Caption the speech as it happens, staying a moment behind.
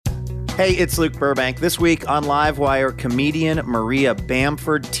Hey, it's Luke Burbank. This week on Livewire, comedian Maria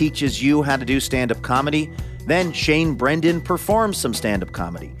Bamford teaches you how to do stand-up comedy. Then Shane Brendan performs some stand-up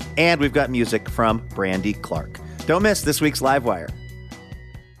comedy. And we've got music from Brandy Clark. Don't miss this week's Livewire.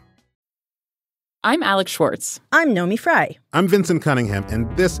 I'm Alex Schwartz. I'm Nomi Fry. I'm Vincent Cunningham,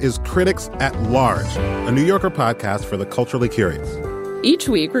 and this is Critics at Large, a New Yorker podcast for the culturally curious. Each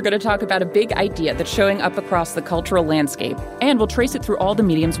week, we're going to talk about a big idea that's showing up across the cultural landscape, and we'll trace it through all the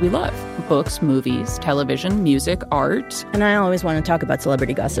mediums we love. Books, movies, television, music, art. And I always want to talk about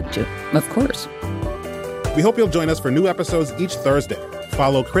celebrity gossip, too. Of course. We hope you'll join us for new episodes each Thursday.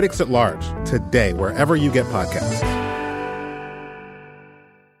 Follow Critics at Large today, wherever you get podcasts.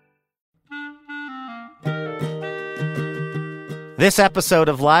 This episode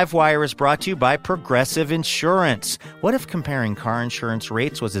of Livewire is brought to you by Progressive Insurance. What if comparing car insurance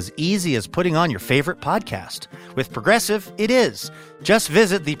rates was as easy as putting on your favorite podcast? With Progressive, it is. Just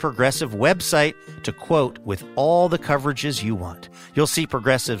visit the Progressive website to quote with all the coverages you want. You'll see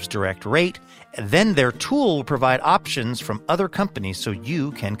Progressive's direct rate, and then their tool will provide options from other companies so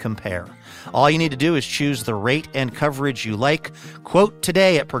you can compare. All you need to do is choose the rate and coverage you like. Quote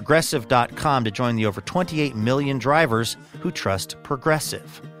today at Progressive.com to join the over 28 million drivers who trust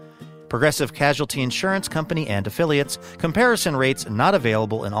Progressive. Progressive Casualty Insurance Company and Affiliates. Comparison rates not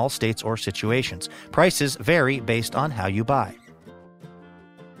available in all states or situations. Prices vary based on how you buy.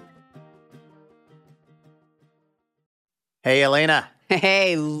 Hey, Elena.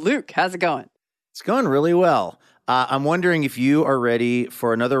 Hey, Luke. How's it going? It's going really well. I'm wondering if you are ready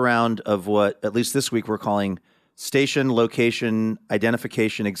for another round of what, at least this week, we're calling Station Location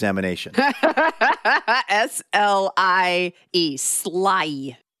Identification Examination. S-L-I-E,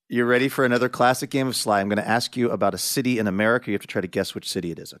 Sly. You're ready for another classic game of Sly. I'm going to ask you about a city in America. You have to try to guess which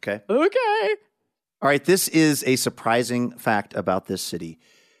city it is, okay? Okay. All right, this is a surprising fact about this city.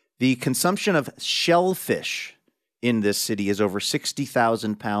 The consumption of shellfish in this city is over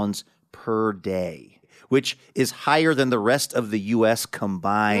 60,000 pounds per day, which is higher than the rest of the U.S.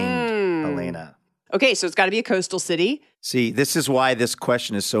 combined, Elena. Okay, so it's got to be a coastal city. See, this is why this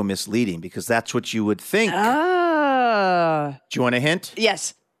question is so misleading, because that's what you would think. Ah. Do you want a hint?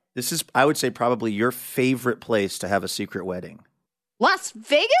 Yes. This is, I would say, probably your favorite place to have a secret wedding. Las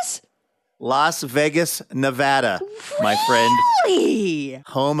Vegas? Las Vegas, Nevada, my friend. Really?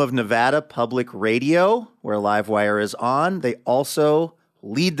 Home of Nevada Public Radio, where Livewire is on. They also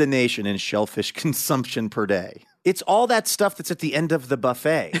lead the nation in shellfish consumption per day. It's all that stuff that's at the end of the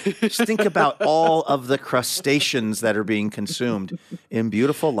buffet. Just think about all of the crustaceans that are being consumed in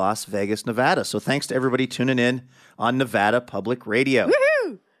beautiful Las Vegas, Nevada. So thanks to everybody tuning in on Nevada Public Radio.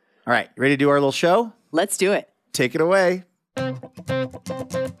 Woohoo! All right, ready to do our little show? Let's do it. Take it away. From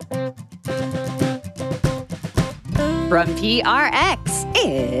PRX,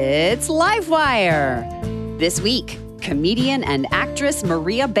 it's Livewire. This week, comedian and actress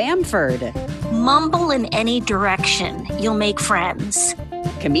Maria Bamford. Mumble in any direction. You'll make friends.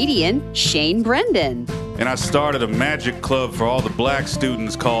 Comedian Shane Brendan. And I started a magic club for all the black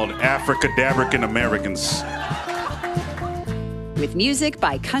students called African Americans. With music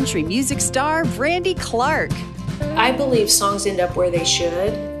by country music star Brandy Clark. I believe songs end up where they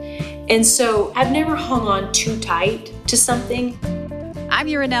should. And so I've never hung on too tight to something. I'm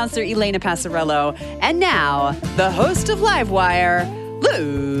your announcer, Elena Passarello. And now, the host of Livewire,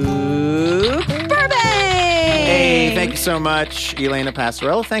 Luke Burbank. Hey, thank you so much, Elena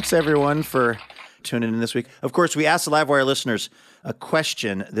Passarello. Thanks, everyone, for tuning in this week. Of course, we asked the Livewire listeners a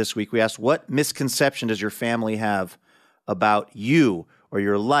question this week. We asked, what misconception does your family have about you or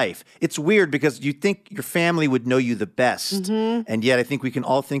your life? It's weird because you think your family would know you the best. Mm-hmm. And yet I think we can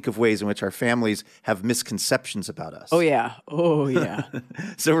all think of ways in which our families have misconceptions about us. Oh, yeah. Oh, yeah.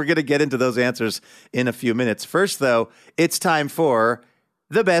 So we're going to get into those answers in a few minutes. First, though, it's time for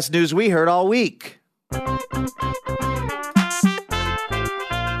the best news we heard all week.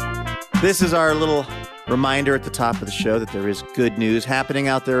 This is our little reminder at the top of the show that there is good news happening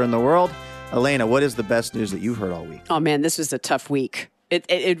out there in the world. Elena, what is the best news that you've heard all week? Oh, man, this was a tough week.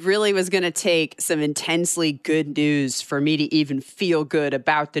 It really was going to take some intensely good news for me to even feel good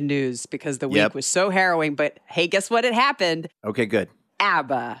about the news because the week was so harrowing. But hey, guess what? It happened. Okay, good.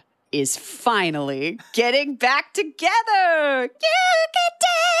 ABBA is finally getting back together. You can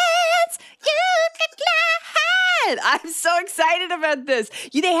dance. You can glide. I'm so excited about this.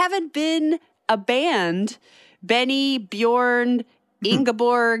 They haven't been a band. Benny, Bjorn,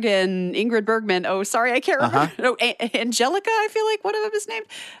 Ingeborg and Ingrid Bergman. Oh, sorry, I can't remember. No, Angelica, I feel like one of them is named.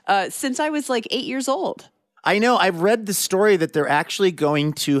 Since I was like 8 years old. I know. I've read the story that they're actually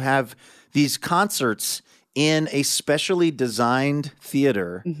going to have these concerts in a specially designed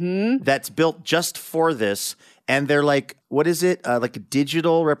theater that's built just for this. And they're like, what is it? Like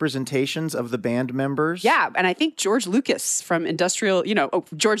digital representations of the band members? Yeah. And I think George Lucas from Industrial,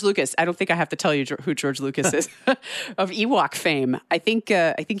 George Lucas. I don't think I have to tell you who George Lucas is of Ewok fame. I think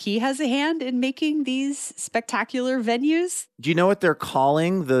he has a hand in making these spectacular venues. Do you know what they're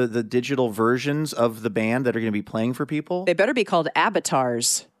calling the digital versions of the band that are going to be playing for people? They better be called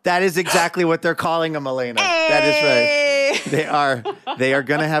avatars. That is exactly what they're calling them, Elena. Hey! That is right. They are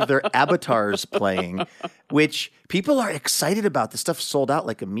going to have their avatars playing, which people are excited about. This stuff sold out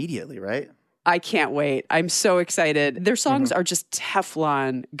like immediately, right? I can't wait. I'm so excited. Their songs are just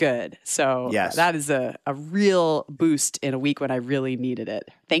Teflon good. So that is a real boost in a week when I really needed it.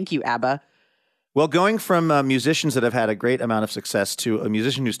 Thank you, ABBA. Well, going from musicians that have had a great amount of success to a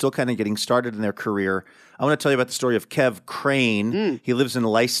musician who's still kind of getting started in their career, I want to tell you about the story of Kev Crane. He lives in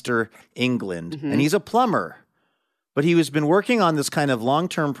Leicester, England, and he's a plumber. But he has been working on this kind of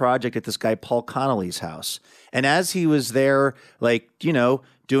long-term project at this guy Paul Connolly's house. And as he was there,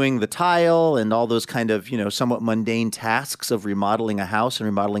 doing the tile and all those kind of, somewhat mundane tasks of remodeling a house and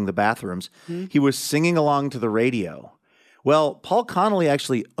remodeling the bathrooms, he was singing along to the radio. Well, Paul Connolly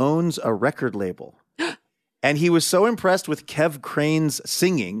actually owns a record label. And he was so impressed with Kev Crane's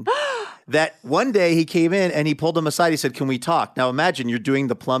singing that one day he came in and he pulled him aside. He said, "Can we talk?" Now imagine you're doing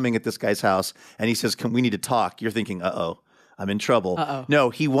the plumbing at this guy's house and he says, we need to talk. You're thinking, uh-oh, I'm in trouble. Uh-oh. No,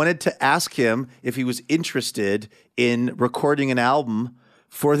 he wanted to ask him if he was interested in recording an album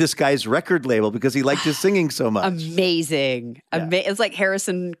for this guy's record label because he liked his singing so much. Amazing. Yeah. It's like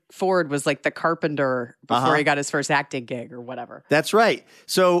Harrison Ford was like the carpenter before he got his first acting gig or whatever. That's right.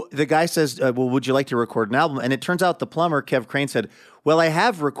 So the guy says, well, would you like to record an album? And it turns out the plumber, Kev Crane, said, well, I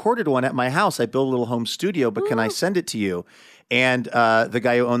have recorded one at my house. I built a little home studio, but can I send it to you? And the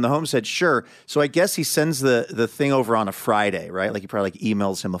guy who owned the home said, sure. So I guess he sends the thing over on a Friday, right? Like he probably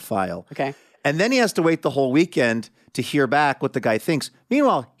emails him a file. Okay. And then he has to wait the whole weekend to hear back what the guy thinks.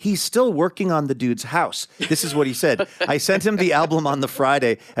 Meanwhile, he's still working on the dude's house. This is what he said. I sent him the album on the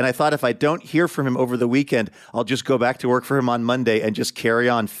Friday, and I thought if I don't hear from him over the weekend, I'll just go back to work for him on Monday and just carry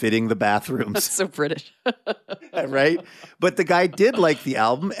on fitting the bathrooms. That's so British. Right? But the guy did like the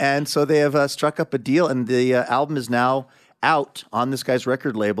album, and so they have struck up a deal, and the album is now out on this guy's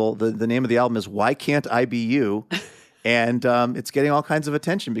record label. The name of the album is Why Can't I Be You? And it's getting all kinds of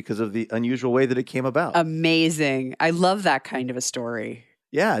attention because of the unusual way that it came about. Amazing. I love that kind of a story.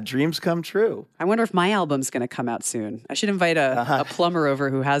 Yeah, dreams come true. I wonder if my album's going to come out soon. I should invite a plumber over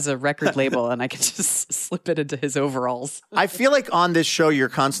who has a record label and I can just slip it into his overalls. I feel like on this show, you're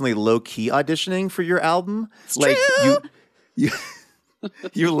constantly low-key auditioning for your album. It's true.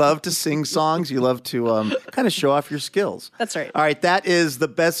 You love to sing songs. You love to kind of show off your skills. That's right. All right, that is the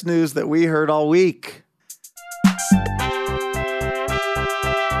best news that we heard all week.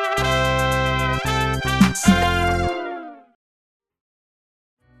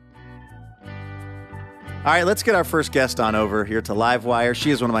 All right, let's get our first guest on over here to Livewire.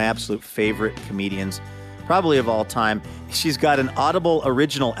 She is one of my absolute favorite comedians, probably of all time. She's got an Audible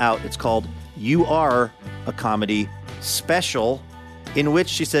original out. It's called You Are a Comedy Special, in which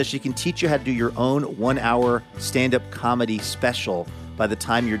she says she can teach you how to do your own 1-hour stand-up comedy special by the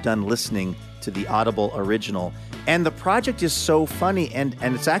time you're done listening to the Audible original. And the project is so funny, and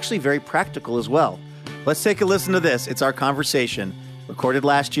it's actually very practical as well. Let's take a listen to this. It's our conversation, recorded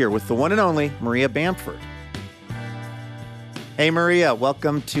last year with the one and only Maria Bamford. Hey, Maria,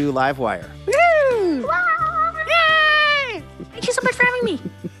 welcome to Livewire. Woo! Yay! Thank you so much for having me.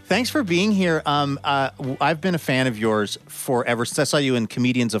 Thanks for being here. I've been a fan of yours forever since I saw you in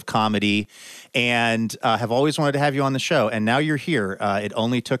Comedians of Comedy and have always wanted to have you on the show. And now you're here. It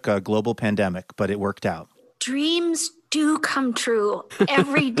only took a global pandemic, but it worked out. Dreams do come true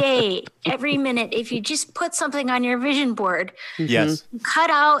every day, every minute. If you just put something on your vision board, yes,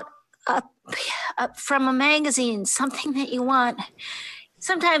 cut out from a magazine, something that you want.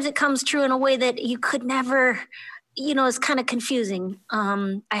 Sometimes it comes true in a way that you could never, it's kind of confusing.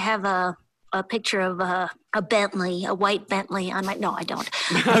 I have a picture of a Bentley, a white Bentley on my, no, I don't.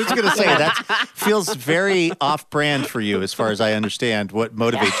 I was going to say, that feels very off-brand for you as far as I understand what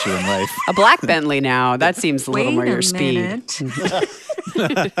motivates you in life. A black Bentley now, that seems a little more your speed.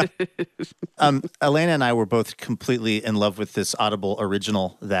 Elena and I were both completely in love with this Audible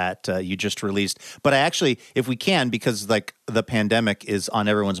original that you just released. But I actually, if we can, because like the pandemic is on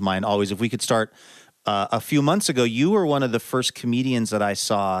everyone's mind always, if we could start a few months ago, you were one of the first comedians that I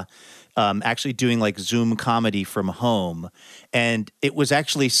saw actually doing like Zoom comedy from home. And it was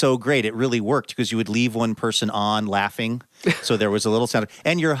actually so great. It really worked because you would leave one person on laughing. So there was a little sound.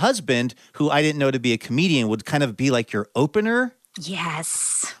 And your husband, who I didn't know to be a comedian, would kind of be like your opener.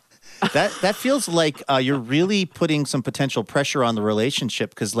 Yes. That feels like you're really putting some potential pressure on the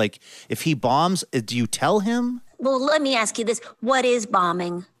relationship because, like, if he bombs, do you tell him? Well, let me ask you this. What is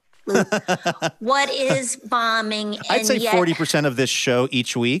bombing, Luke? What is bombing? I'd say 40% of this show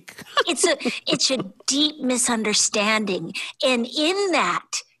each week. It's a deep misunderstanding. And in that,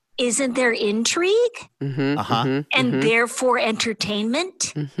 isn't there intrigue? Mm-hmm, Uh-huh. mm-hmm, And therefore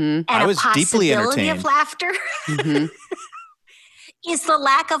entertainment? mm-hmm. And I was a deeply possibility entertained. of laughter? Mm-hmm. Is the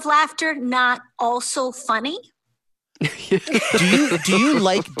lack of laughter not also funny? Do you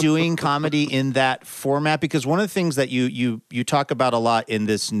like doing comedy in that format? Because one of the things that you talk about a lot in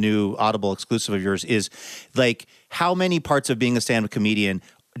this new Audible exclusive of yours is like how many parts of being a stand-up comedian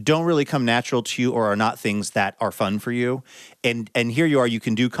don't really come natural to you or are not things that are fun for you. And here you are, you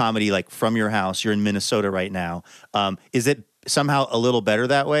can do comedy like from your house. You're in Minnesota right now. Is it somehow a little better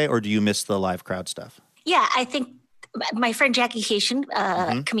that way, or do you miss the live crowd stuff? Yeah, I think my friend Jackie Cation,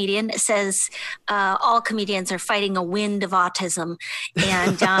 comedian, says all comedians are fighting a wind of autism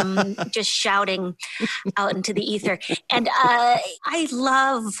and just shouting out into the ether. And I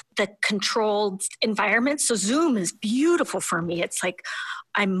love the controlled environment. So Zoom is beautiful for me. It's like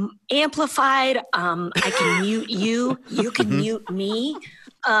I'm amplified. I can mute you. You can mute me.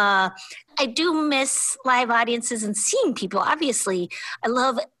 I do miss live audiences and seeing people. Obviously, I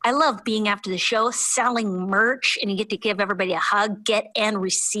love being after the show, selling merch, and you get to give everybody a hug, get and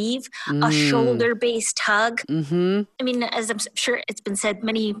receive a shoulder-based hug. Mm-hmm. I mean, as I'm sure it's been said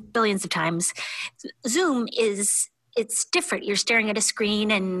many billions of times, Zoom it's different. You're staring at a screen,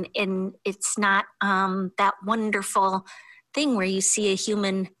 and it's not that wonderful thing where you see a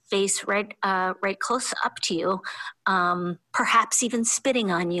human face right close up to you, perhaps even spitting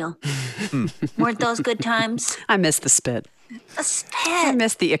on you. Weren't those good times? I miss the spit. A spit. I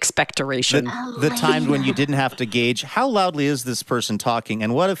miss the expectoration. The time when you didn't have to gauge how loudly is this person talking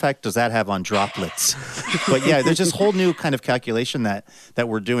and what effect does that have on droplets. But yeah, there's this whole new kind of calculation that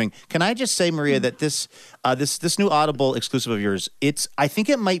we're doing. Can I just say, Maria, that this new Audible exclusive of yours, I think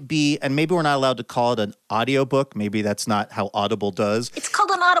it might be, and maybe we're not allowed to call it an audiobook. Maybe that's not how Audible does. It's called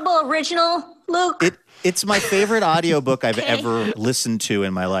an Audible original, Luke. It's my favorite audiobook I've ever listened to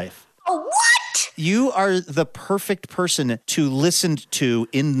in my life. Oh, what? You are the perfect person to listen to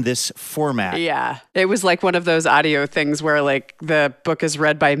in this format. Yeah. It was like one of those audio things where like the book is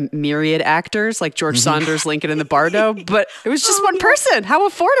read by myriad actors, like George Saunders, Lincoln, and the Bardo, but it was just one person. How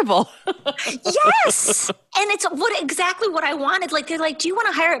affordable. Yes. And it's exactly what I wanted. Like, they're like, do you want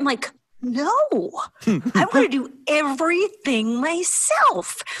to hire it? I'm like, no, I want to do everything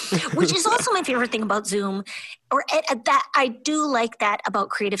myself, which is also my favorite thing about Zoom. Or that I do like that about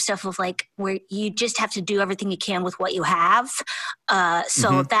creative stuff of like where you just have to do everything you can with what you have.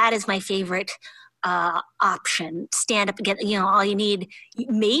 So that is my favorite option. Stand up again. You know, all you need,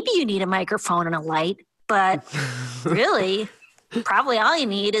 maybe you need a microphone and a light, but really, probably all you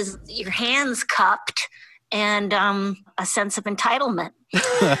need is your hands cupped and a sense of entitlement.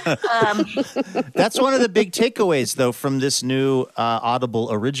 That's one of the big takeaways, though, from this new Audible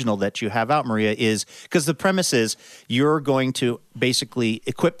original that you have out, Maria, is because the premise is you're going to basically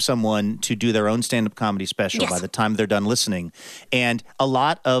equip someone to do their own stand-up comedy special by the time they're done listening. And a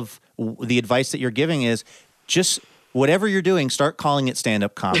lot of the advice that you're giving is just whatever you're doing, start calling it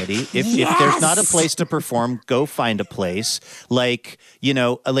stand-up comedy. If there's not a place to perform, go find a place. Like, you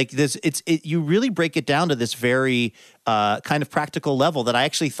know, like this, you really break it down to this very kind of practical level that I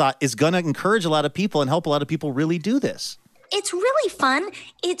actually thought is going to encourage a lot of people and help a lot of people really do this. It's really fun.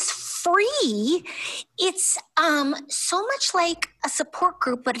 It's free. It's so much like a support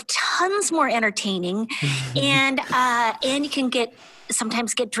group, but tons more entertaining. And you can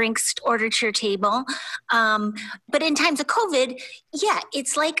sometimes get drinks ordered to your table. But in times of COVID,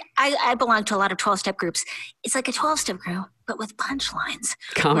 it's like I belong to a lot of 12-step groups. It's like a 12-step group, but with punchlines.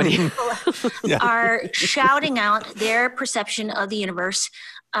 Comedy. People are shouting out their perception of the universe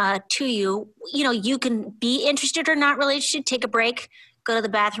to you. You know, you can be interested or not really interested, take a break, go to the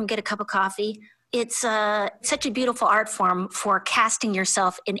bathroom, get a cup of coffee. It's such a beautiful art form for casting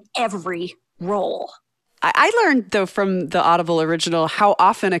yourself in every role. I learned, though, from the Audible original how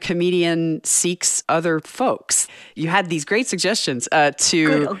often a comedian seeks other folks. You had these great suggestions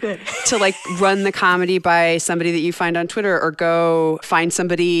to like run the comedy by somebody that you find on Twitter, or go find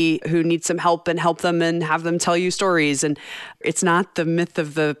somebody who needs some help and help them and have them tell you stories. And it's not the myth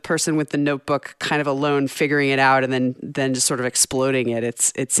of the person with the notebook kind of alone figuring it out and then just sort of exploding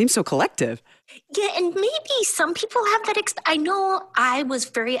it. It seems so collective. Yeah, and maybe some people have that. I know I was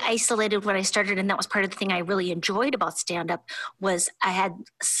very isolated when I started, and that was part of the thing I really enjoyed about stand-up was I had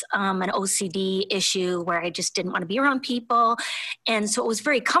an OCD issue where I just didn't want to be around people. And so it was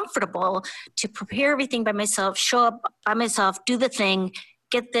very comfortable to prepare everything by myself, show up by myself, do the thing,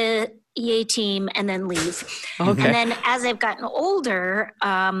 get the EA team, and then leave. Okay. And then as I've gotten older,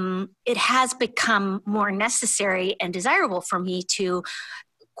 it has become more necessary and desirable for me to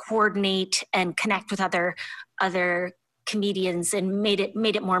coordinate and connect with other comedians, and made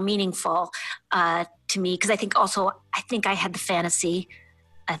it more meaningful to me, because I think I had the fantasy.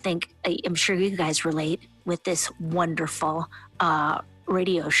 I'm sure you guys relate with this wonderful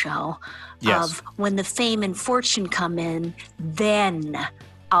radio show of when the fame and fortune come in, then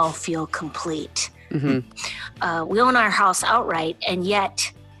I'll feel complete. Mm-hmm. We own our house outright, and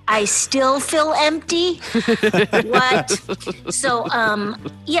yet I still feel empty. What? So,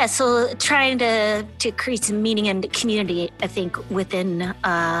 so trying to create some meaning and community, I think, within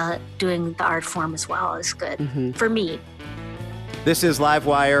doing the art form as well is good for me. This is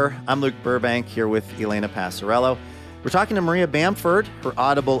Livewire. I'm Luke Burbank here with Elena Passarello. We're talking to Maria Bamford. Her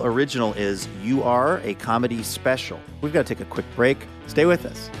Audible original is You Are a Comedy Special. We've got to take a quick break. Stay with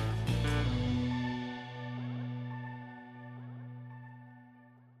us.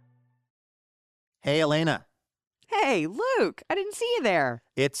 Hey, Elena. Hey, Luke. I didn't see you there.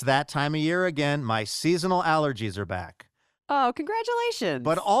 It's that time of year again. My seasonal allergies are back. Oh, congratulations.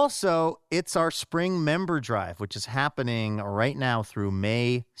 But also, it's our spring member drive, which is happening right now through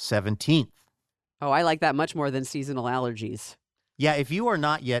May 17th. Oh, I like that much more than seasonal allergies. Yeah, if you are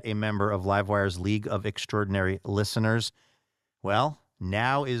not yet a member of Livewire's League of Extraordinary Listeners, well,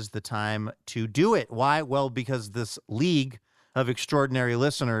 now is the time to do it. Why? Well, because this League of Extraordinary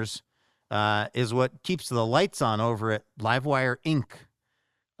Listeners is what keeps the lights on over at Livewire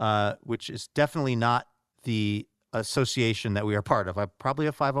Inc., which is definitely not the association that we are part of. I'm probably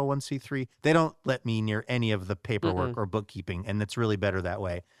a 501c3. They don't let me near any of the paperwork or bookkeeping, and it's really better that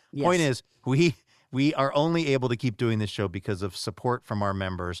way. Yes. Point is, we are only able to keep doing this show because of support from our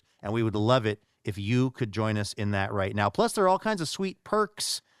members, and we would love it if you could join us in that right now. Plus, there are all kinds of sweet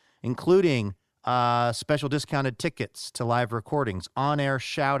perks, including special discounted tickets to live recordings, on-air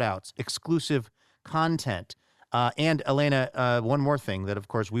shout-outs, exclusive content. And Elena, one more thing, that, of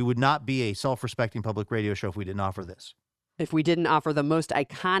course, we would not be a self-respecting public radio show if we didn't offer this. If we didn't offer the most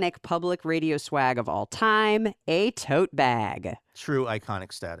iconic public radio swag of all time, a tote bag. True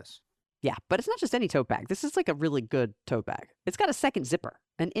iconic status. Yeah, but it's not just any tote bag. This is like a really good tote bag. It's got a second zipper,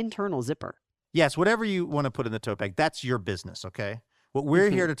 an internal zipper. Yes, whatever you want to put in the tote bag, that's your business, okay? What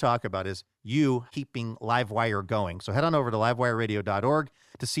we're here to talk about is you keeping Livewire going. So head on over to livewireradio.org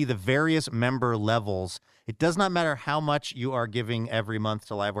to see the various member levels. It does not matter how much you are giving every month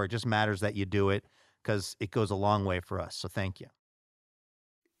to Livewire. It just matters that you do it, because it goes a long way for us. So thank you.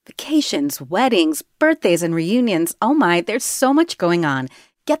 Vacations, weddings, birthdays, and reunions. Oh my, there's so much going on.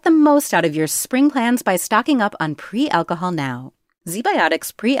 Get the most out of your spring plans by stocking up on pre-alcohol now.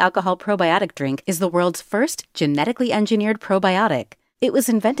 ZBiotics Pre-Alcohol Probiotic Drink is the world's first genetically engineered probiotic. It was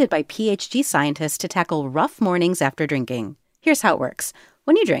invented by PhD scientists to tackle rough mornings after drinking. Here's how it works.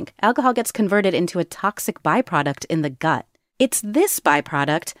 When you drink, alcohol gets converted into a toxic byproduct in the gut. It's this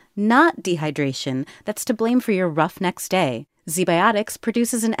byproduct, not dehydration, that's to blame for your rough next day. ZBiotics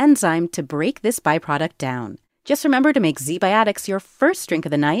produces an enzyme to break this byproduct down. Just remember to make ZBiotics your first drink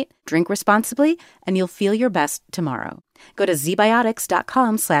of the night, drink responsibly, and you'll feel your best tomorrow. Go to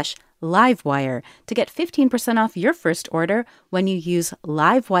zbiotics.com/livewire to get 15% off your first order when you use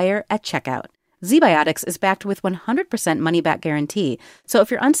Livewire at checkout. ZBiotics is backed with 100% money-back guarantee, so if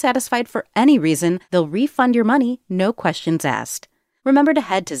you're unsatisfied for any reason, they'll refund your money, no questions asked. Remember to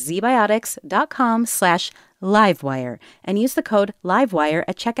head to zbiotics.com/livewire and use the code LIVEWIRE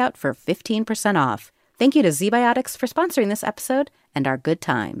at checkout for 15% off. Thank you to ZBiotics for sponsoring this episode and our good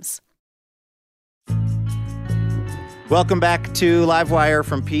times. Welcome back to Livewire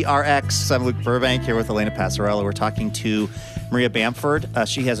from PRX. I'm Luke Burbank here with Elena Passarello. We're talking to Maria Bamford.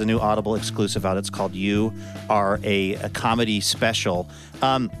 She has a new Audible exclusive out. It's called You Are a Comedy Special.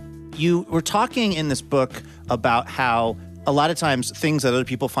 You were talking in this book about how a lot of times things that other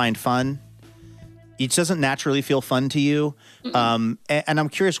people find fun, it doesn't naturally feel fun to you. And I'm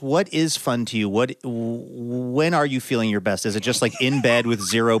curious, what is fun to you? When are you feeling your best? Is it just like in bed with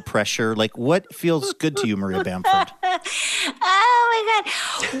zero pressure? Like what feels good to you, Maria Bamford? Oh my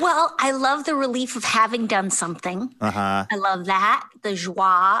God. Well, I love the relief of having done something. Uh-huh. I love that, the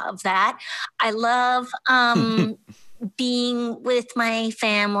joie of that. I love being with my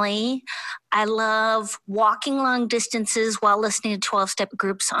family. I love walking long distances while listening to 12-step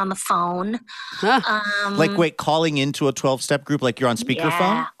groups on the phone. Wait, calling into a 12-step group like you're on speakerphone?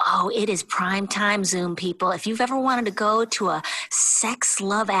 Yeah. Oh, it is prime time Zoom, people. If you've ever wanted to go to a Sex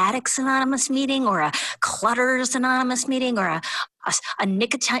Love Addicts Anonymous meeting or a Clutters Anonymous meeting or a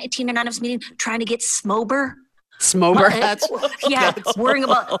Nicotine Anonymous meeting trying to get smober. Worrying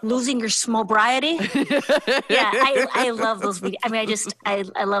about losing your smobriety. I love those videos. I mean,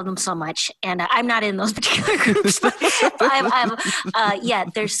 I love them so much, and I'm not in those particular groups, but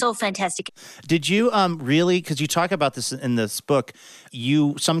they're so fantastic. Did you really? Because you talk about this in this book.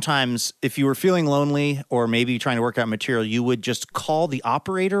 You sometimes, if you were feeling lonely or maybe trying to work out material, you would just call the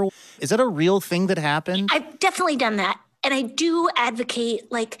operator. Is that a real thing that happened? I've definitely done that. And I do advocate,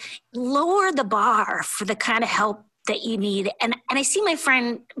 lower the bar for the kind of help that you need. And I see my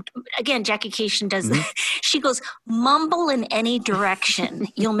friend, again, Jackie Cation does that. She goes, mumble in any direction.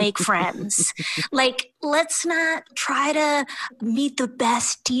 You'll make friends. Let's not try to meet the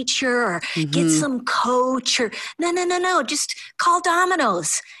best teacher or get some coach or no. Just call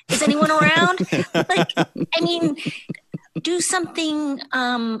Domino's. Is anyone around? Do something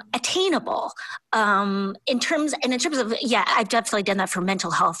attainable. In terms of, I've definitely done that for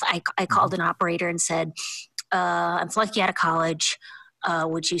mental health. I called an operator and said, I'm flunking out of college.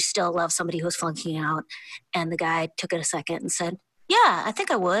 Would you still love somebody who's flunking out? And the guy took it a second and said, yeah, I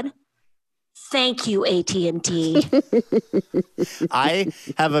think I would. Thank you, AT&T. I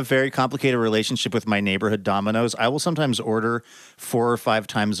have a very complicated relationship with my neighborhood Domino's. I will sometimes order 4 or 5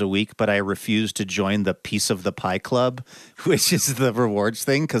 times a week, but I refuse to join the Piece of the Pie Club, which is the rewards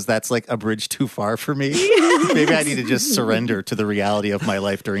thing, because that's like a bridge too far for me. Maybe I need to just surrender to the reality of my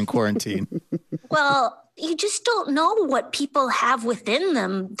life during quarantine. Well, you just don't know what people have within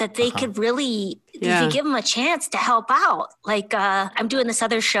them that they could really, if you give them a chance to help out. I'm doing this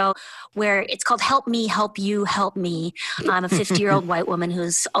other show where it's called Help Me, Help You, Help Me. I'm a 50-year-old white woman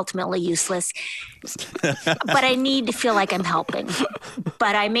who's ultimately useless. But I need to feel like I'm helping.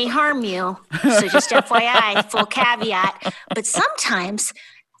 But I may harm you. So just FYI, full caveat. But sometimes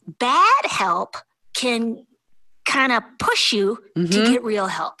bad help can kind of push you to get real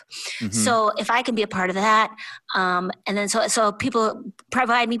help. So if I can be a part of that, and then so people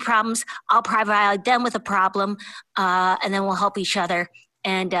provide me problems, I'll provide them with a problem, and then we'll help each other.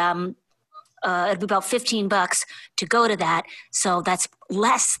 And it'll be about $15 to go to that. So that's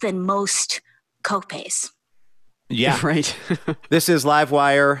less than most copays. Yeah. Right. This is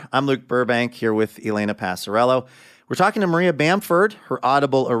Livewire. I'm Luke Burbank here with Elena Passarello. We're talking to Maria Bamford. Her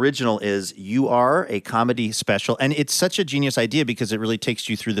Audible original is You Are, a comedy special. And it's such a genius idea because it really takes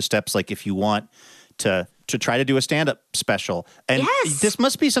you through the steps, like if you want to try to do a stand-up special. And this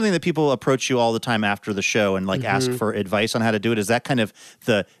must be something that people approach you all the time after the show and ask for advice on how to do it. Is that kind of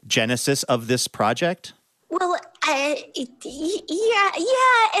the genesis of this project? Well, and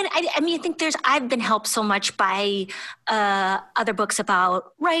I think I've been helped so much by other books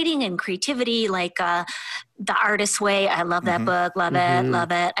about writing and creativity, like The Artist's Way. I love that book. Love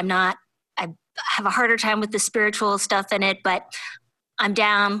it. I have a harder time with the spiritual stuff in it, but I'm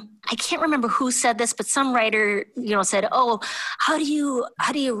down. I can't remember who said this, but some writer, said, "Oh, how do you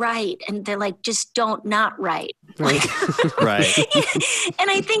write?" And they're like, "Just don't not write." Right. Right.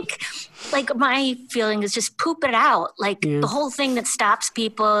 And I think, my feeling is just poop it out. The whole thing that stops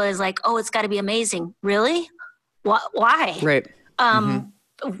people is "Oh, it's got to be amazing." Really? Why? Right.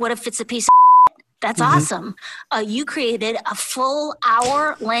 What if it's a piece of that's awesome. You created a full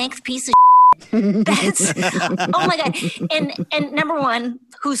hour length piece of that's, oh my God. And number one,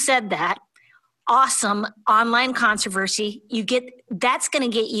 who said that? Awesome online controversy. That's going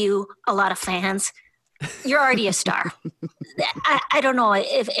to get you a lot of fans. You're already a star. I don't know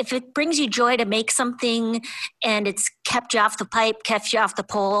if it brings you joy to make something and it's kept you off the pipe, kept you off the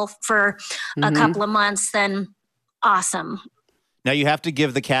pole for a couple of months, then awesome. Now, you have to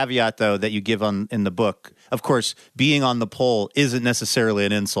give the caveat, though, that you give in the book. Of course, being on the pole isn't necessarily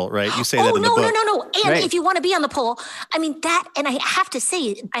an insult, right? You say that in the book. No. And if you want to be on the pole, that, and I have to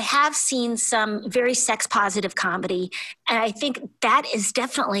say, I have seen some very sex-positive comedy, and I think that is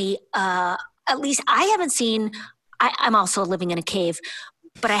definitely, at least I haven't seen, I'm also living in a cave,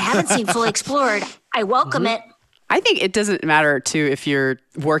 but I haven't seen fully explored. I welcome it. I think it doesn't matter, too, if you're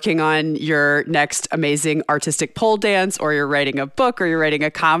working on your next amazing artistic pole dance or you're writing a book or you're writing a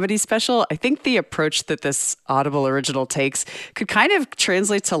comedy special. I think the approach that this Audible original takes could kind of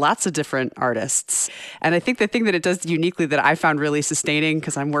translate to lots of different artists. And I think the thing that it does uniquely that I found really sustaining,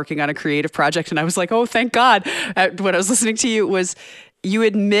 because I'm working on a creative project and I was like, oh, thank God, when I was listening to you, was you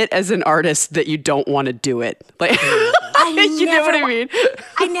admit as an artist that you don't want to do it. Like, you know what I mean?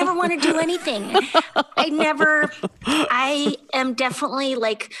 I never want to do anything. I am definitely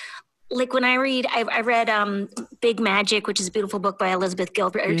like when I read, I read Big Magic, which is a beautiful book by Elizabeth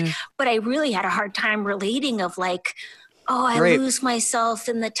Gilbert, but I really had a hard time relating of like, I lose myself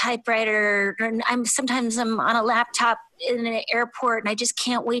in the typewriter. And sometimes I'm on a laptop in an airport and I just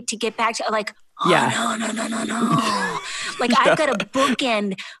can't wait to get back to like, no. Like I've got to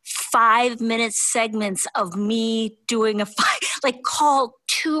bookend 5-minute segments of me doing call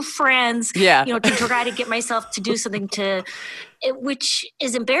 2 friends, to try to get myself to do something which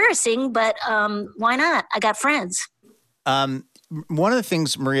is embarrassing, but why not? I got friends. One of the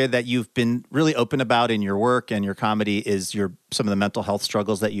things, Maria, that you've been really open about in your work and your comedy is some of the mental health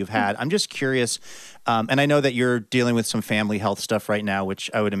struggles that you've had. I'm just curious, and I know that you're dealing with some family health stuff right now,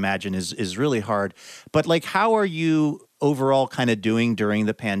 which I would imagine is really hard. But like, how are you overall kind of doing during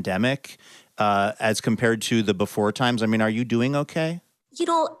the pandemic as compared to the before times? I mean, are you doing okay?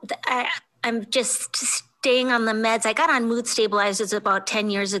 I'm just staying on the meds. I got on mood stabilizers about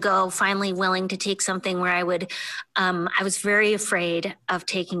 10 years ago, finally willing to take something where I was very afraid of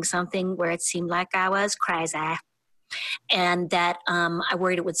taking something where it seemed like I was crazy. And that I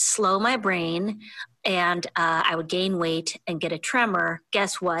worried it would slow my brain and I would gain weight and get a tremor.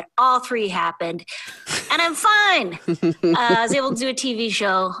 Guess what? All 3 happened and I'm fine. I was able to do a TV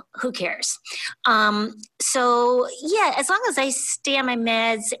show. Who cares? So yeah, as long as I stay on my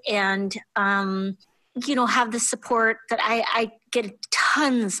meds and, have the support that I get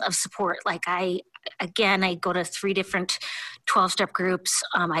tons of support. Like I go to 3 different 12-step groups.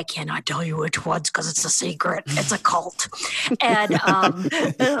 I cannot tell you which ones because it's a secret. It's a cult. And by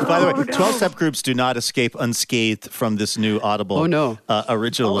the way, 12-step groups do not escape unscathed from this new Audible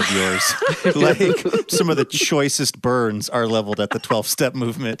original of yours. Like some of the choicest burns are leveled at the 12-step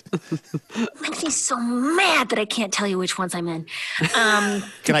movement. It makes me so mad that I can't tell you which ones I'm in.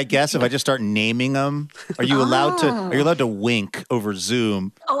 Can I guess if I just start naming them? Are you allowed to wink over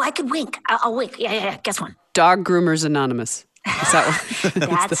Zoom? Oh, I could wink. I'll wink. Yeah. Guess one. Dog Groomers Anonymous. Is that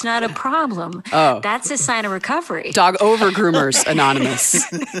That's not a problem. Oh. That's a sign of recovery. Dog Over Groomers Anonymous.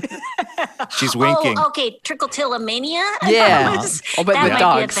 She's winking. Oh, okay. Trichotillomania? Yeah. But that might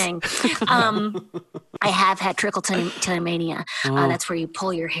dogs. be a thing. I have had trichotillomania. That's where you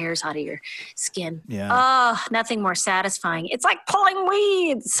pull your hairs out of your skin. Yeah. Oh, nothing more satisfying. It's like pulling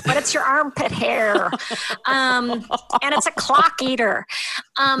weeds, but it's your armpit hair. And it's a clock eater.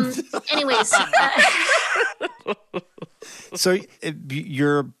 Anyways. So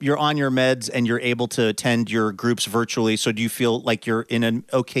you're on your meds and you're able to attend your groups virtually. So do you feel like you're in an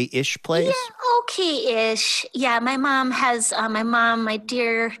okay-ish place? Yeah, okay-ish. Yeah, my mom has my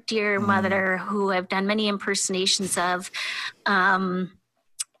dear mother, who I've done many impersonations of.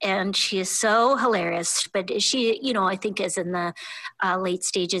 And she is so hilarious, but she, I think is in the late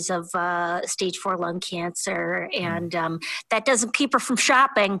stages of stage 4 lung cancer. And that doesn't keep her from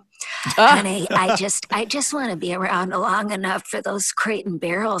shopping. Honey, I just want to be around long enough for those crate and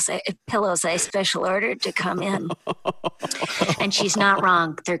barrels pillows I special ordered to come in. And she's not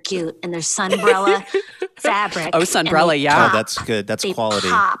wrong. They're cute. And they're Sunbrella fabric. Oh, Sunbrella, yeah. Oh, that's good. That's quality.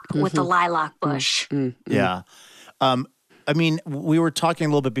 They pop with the lilac bush. Mm-hmm. Yeah. I mean, we were talking a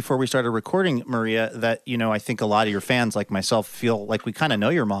little bit before we started recording, Maria, that, I think a lot of your fans, like myself, feel like we kind of know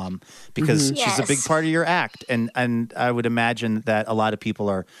your mom because she's a big part of your act. And I would imagine that a lot of people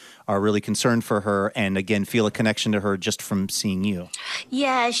are really concerned for her and, again, feel a connection to her just from seeing you.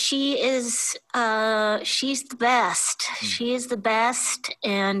 Yeah, she is. She's the best. She is the best.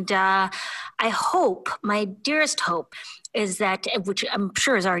 And I hope, my dearest hope, is that, which I'm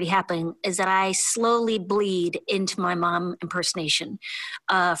sure is already happening, is that I slowly bleed into my mom impersonation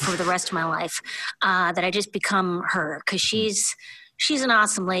for the rest of my life, that I just become her, because she's an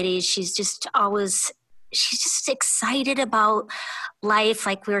awesome lady. She's just excited about life.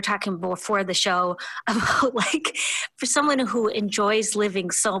 Like we were talking before the show about, like, for someone who enjoys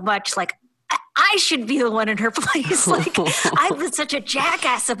living so much, like, I should be the one in her place. Like, I've been such a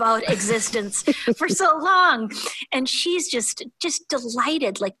jackass about existence for so long. And she's just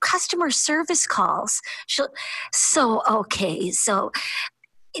delighted, like customer service calls. Okay, so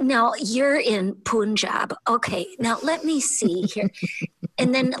now you're in Punjab. Okay, now let me see here.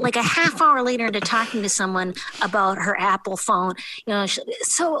 And then like a half hour later into talking to someone about her Apple phone,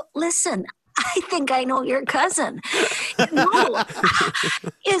 so listen, I think I know your cousin. No,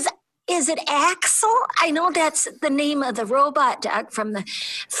 is it Axel? I know that's the name of the robot dog from the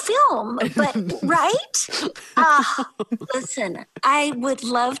film, but right? Listen, I would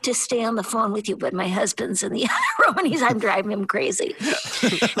love to stay on the phone with you, but my husband's in the other room and I'm driving him crazy.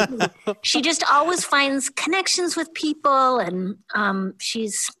 She just always finds connections with people, and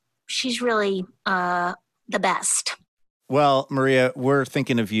she's really the best. Well, Maria, we're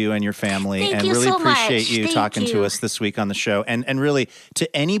thinking of you and your family and really appreciate you talking to us this week on the show. And really,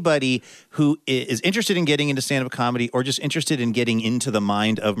 to anybody who is interested in getting into stand-up comedy or just interested in getting into the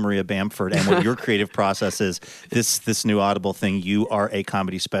mind of Maria Bamford and what your creative process is, this new Audible thing, You Are a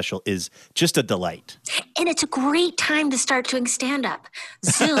Comedy Special, is just a delight. And it's a great time to start doing stand-up.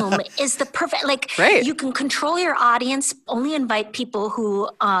 Zoom is the perfect, you can control your audience, only invite people who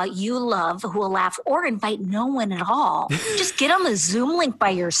you love, who will laugh, or invite no one at all. Just get on the Zoom link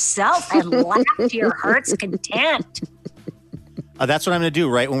by yourself and laugh to your heart's content. That's what I'm going to do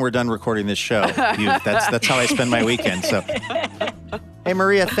right when we're done recording this show. That's how I spend my weekend. So, hey,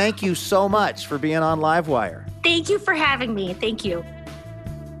 Maria, thank you so much for being on Livewire. Thank you for having me. Thank you.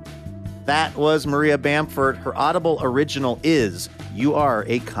 That was Maria Bamford. Her Audible original is You Are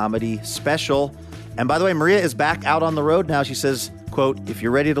a Comedy Special. And by the way, Maria is back out on the road now. She says, quote, "If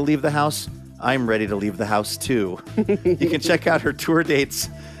you're ready to leave the house, I'm ready to leave the house too." You can check out her tour dates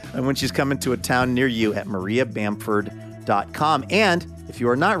and when she's coming to a town near you at mariabamford.com. And if you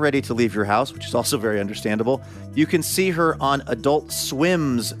are not ready to leave your house, which is also very understandable, you can see her on Adult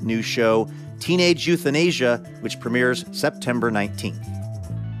Swim's new show, Teenage Euthanasia, which premieres September 19th.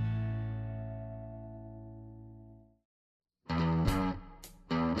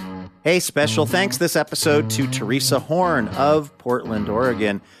 Hey, special thanks this episode to Teresa Horn of Portland,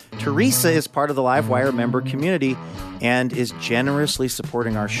 Oregon. Teresa is part of the Livewire member community and is generously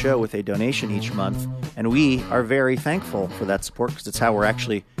supporting our show with a donation each month. And we are very thankful for that support because it's how we're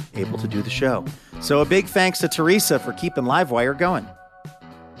actually able to do the show. So a big thanks to Teresa for keeping Livewire going.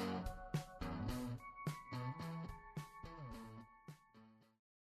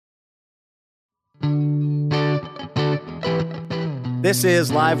 This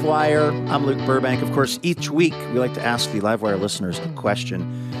is Livewire. I'm Luke Burbank. Of course, each week we like to ask the Livewire listeners a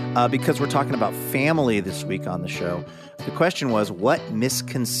question because we're talking about family this week on the show. The question was, what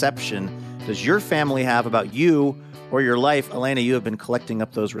misconception does your family have about you or your life? Elena, you have been collecting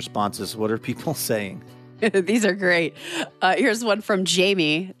up those responses. What are people saying? These are great. Here's one from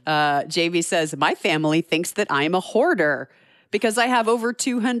Jamie. Jamie says, "My family thinks that I'm a hoarder because I have over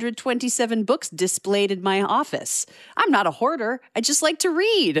 227 books displayed in my office. I'm not a hoarder. I just like to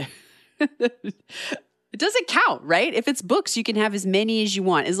read." It doesn't count, right? If it's books, you can have as many as you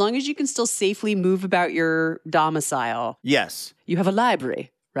want, as long as you can still safely move about your domicile. Yes. You have a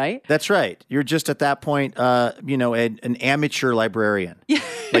library, right? That's right. You're just at that point, an amateur librarian.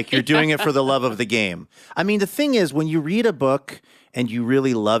 Like you're doing it for the love of the game. I mean, the thing is, when you read a book and you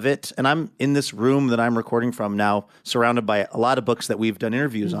really love it, and I'm in this room that I'm recording from now, surrounded by a lot of books that we've done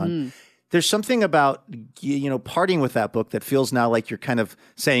interviews on, there's something about, parting with that book that feels now like you're kind of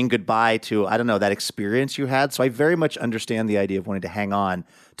saying goodbye to, I don't know, that experience you had. So I very much understand the idea of wanting to hang on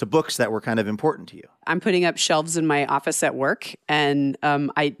to books that were kind of important to you. I'm putting up shelves in my office at work, and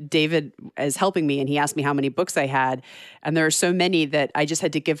David is helping me, and he asked me how many books I had, and there are so many that I just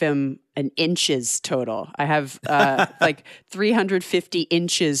had to give him an inches total. I have 350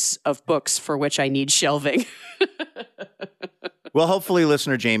 inches of books for which I need shelving. Well, hopefully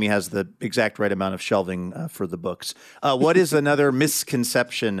listener Jamie has the exact right amount of shelving for the books. What is another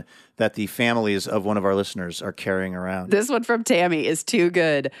misconception that the families of one of our listeners are carrying around? This one from Tammy is too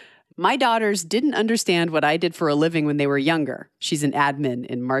good. "My daughters didn't understand what I did for a living when they were younger." She's an admin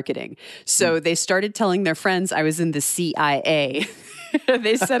in marketing. So they started telling their friends I was in the CIA.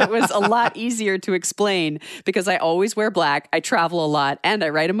 They said it was a lot easier to explain because I always wear black, I travel a lot, and I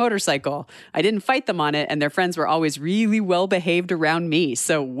ride a motorcycle. I didn't fight them on it, and their friends were always really well behaved around me.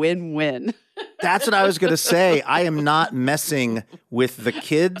 So win-win. That's what I was going to say. I am not messing with the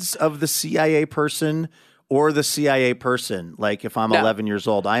kids of the CIA person or the CIA person. Like if I'm 11 years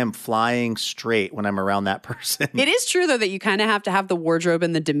old, I am flying straight when I'm around that person. It is true, though, that you kind of have to have the wardrobe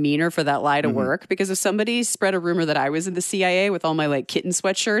and the demeanor for that lie to work. Because if somebody spread a rumor that I was in the CIA with all my kitten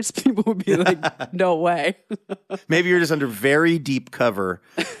sweatshirts, people would be like, no way. Maybe you're just under very deep cover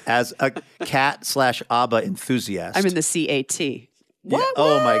as a cat/ABBA enthusiast. I'm in the CAT. What?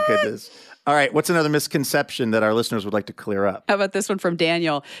 Oh, my goodness. All right, what's another misconception that our listeners would like to clear up? How about this one from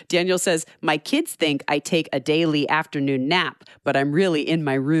Daniel? Daniel says, my kids think I take a daily afternoon nap, but I'm really in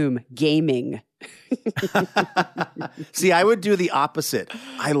my room gaming. See, I would do the opposite.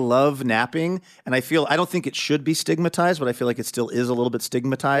 I love napping, and I don't think it should be stigmatized, but I feel like it still is a little bit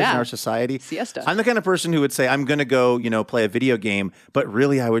stigmatized in our society. Siesta. I'm the kind of person who would say, I'm going to go, play a video game, but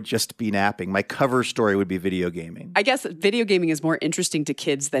really I would just be napping. My cover story would be video gaming. I guess video gaming is more interesting to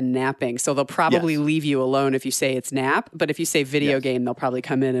kids than napping, so they'll probably leave you alone if you say it's nap, but if you say video game, they'll probably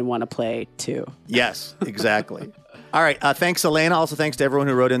come in and want to play too. Yes, exactly. All right. Thanks, Elena. Also, thanks to everyone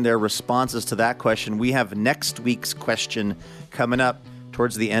who wrote in their responses to that question. We have next week's question coming up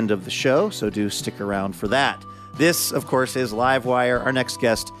towards the end of the show, so do stick around for that. This, of course, is Livewire. Our next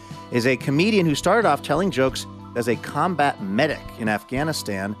guest is a comedian who started off telling jokes as a combat medic in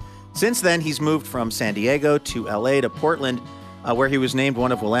Afghanistan. Since then, he's moved from San Diego to L.A. to Portland, where he was named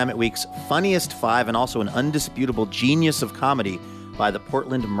one of Willamette Week's funniest 5 and also an undisputable genius of comedy by the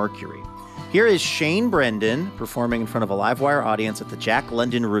Portland Mercury. Here is Shane Brendan performing in front of a Livewire audience at the Jack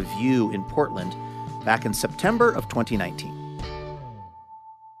London Review in Portland back in September of 2019.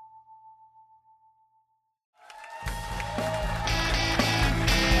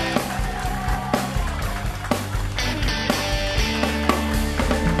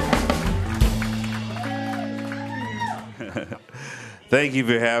 Thank you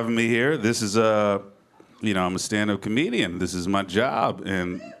for having me here. This is I'm a stand-up comedian. This is my job,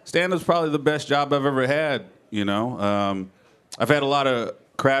 and stand-up's probably the best job I've ever had, I've had a lot of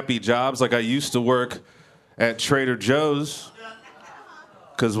crappy jobs. Like I used to work at Trader Joe's,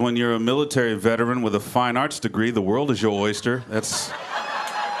 because when you're a military veteran with a fine arts degree, the world is your oyster.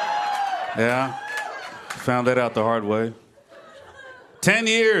 Found that out the hard way. 10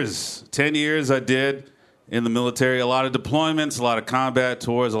 years I did in the military, a lot of deployments, a lot of combat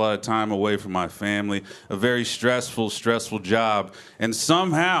tours, a lot of time away from my family, a very stressful job. And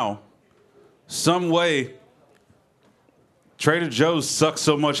somehow, some way, Trader Joe's sucks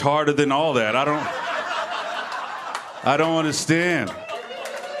so much harder than all that. I don't understand.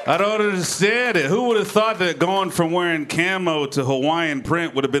 I don't understand it. Who would have thought that going from wearing camo to Hawaiian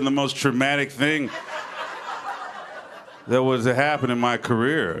print would have been the most traumatic thing that was to happen in my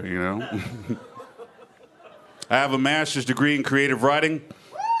career, I have a master's degree in creative writing.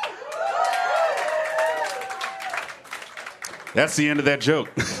 That's the end of that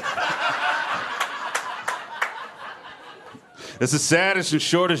joke. It's the saddest and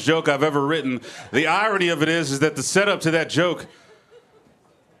shortest joke I've ever written. The irony of it is that the setup to that joke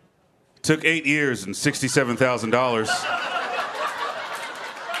took 8 years and $67,000.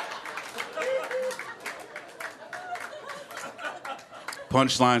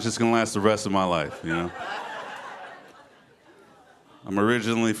 Punchline's just gonna last the rest of my life, I'm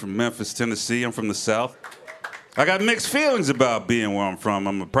originally from Memphis, Tennessee. I'm from the South. I got mixed feelings about being where I'm from.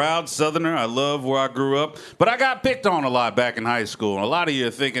 I'm a proud Southerner. I love where I grew up. But I got picked on a lot back in high school. And a lot of you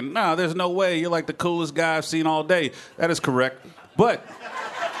are thinking, no, there's no way. You're like the coolest guy I've seen all day. That is correct. But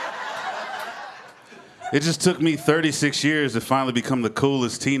it just took me 36 years to finally become the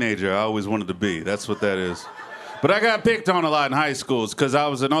coolest teenager I always wanted to be. That's what that is. But I got picked on a lot in high school. It's because I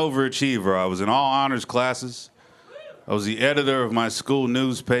was an overachiever. I was in all honors classes. I was the editor of my school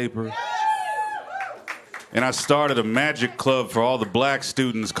newspaper. And I started a magic club for all the black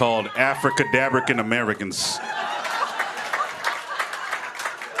students called African Americans.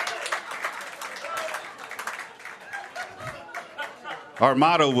 Our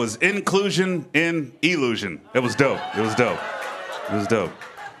motto was inclusion in illusion. It was dope.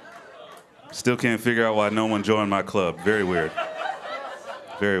 Still can't figure out why no one joined my club. Very weird.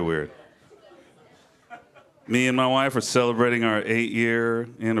 Me and my wife are celebrating our 8-year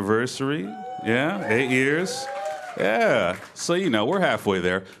anniversary. Yeah, 8 years. Yeah. So, we're halfway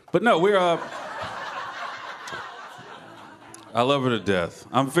there. But no, I love her to death.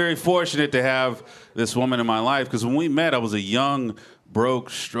 I'm very fortunate to have this woman in my life because when we met, I was a young, broke,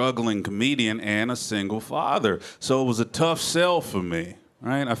 struggling comedian and a single father. So it was a tough sell for me,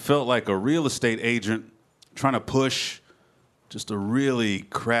 right? I felt like a real estate agent trying to push just a really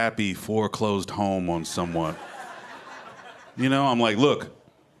crappy foreclosed home on someone. I'm like, look,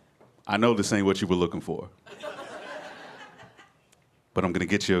 I know this ain't what you were looking for. But I'm going to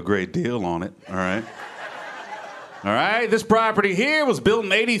get you a great deal on it, all right? All right, this property here was built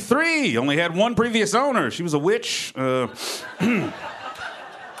in '83. Only had one previous owner. She was a witch. If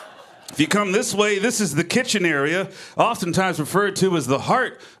you come this way, this is the kitchen area, oftentimes referred to as the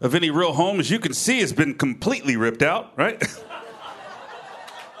heart of any real home. As you can see, it's been completely ripped out, right?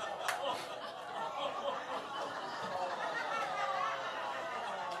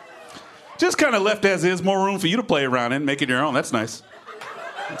 Just kind of left as is, more room for you to play around in, make it your own. That's nice.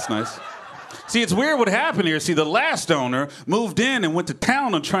 That's nice. See, it's weird what happened here. See, the last owner moved in and went to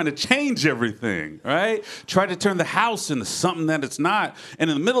town on trying to change everything, right? Tried to turn the house into something that it's not.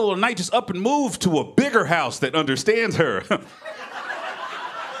 And in the middle of the night, just up and moved to a bigger house that understands her.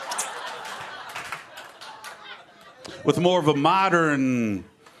 With more of a modern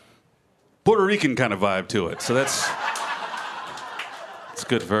Puerto Rican kind of vibe to it. So that's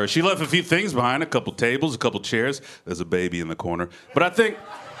good for her. She left a few things behind, a couple tables, a couple chairs. There's a baby in the corner. But I think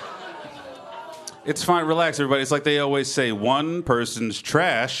it's fine. Relax, everybody. It's like they always say, one person's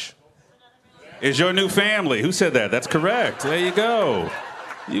trash is your new family. Who said that? That's correct. There you go.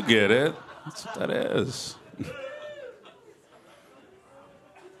 You get it. That's what that is.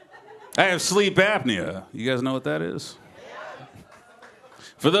 I have sleep apnea. You guys know what that is?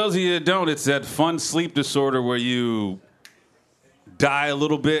 For those of you that don't, it's that fun sleep disorder where you die a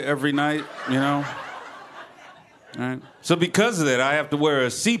little bit every night, you know? All right. So because of that, I have to wear a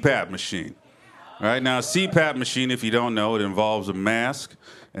CPAP machine. All right, now a CPAP machine, if you don't know, it involves a mask,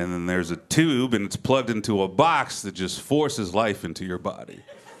 and then there's a tube, and it's plugged into a box that just forces life into your body.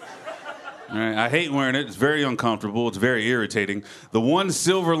 All right, I hate wearing it. It's very uncomfortable. It's very irritating. The one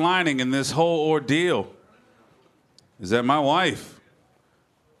silver lining in this whole ordeal is that my wife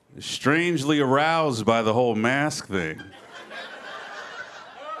is strangely aroused by the whole mask thing.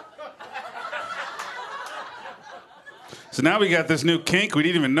 So now we got this new kink we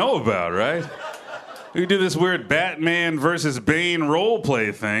didn't even know about, right? We do this weird Batman versus Bane role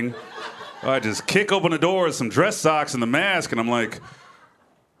play thing. I just kick open the door with some dress socks and the mask, and I'm like,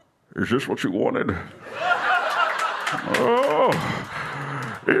 is this what you wanted? Oh,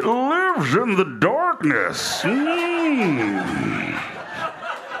 it lives in the darkness.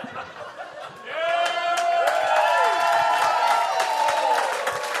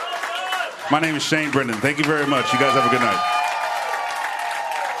 My name is Shane Brendan. Thank you very much. You guys have a good night.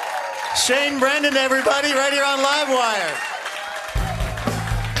 Shane Brendan, everybody, right here on Livewire.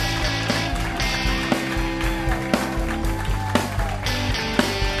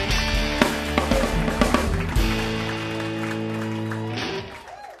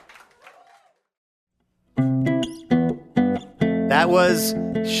 That was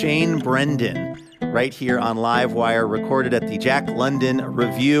Shane Brendan, right here on Livewire, recorded at the Jack London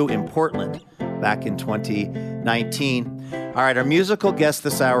Review in Portland back in 2019. All right, our musical guest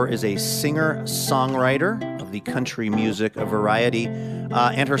this hour is a singer-songwriter of the country music variety,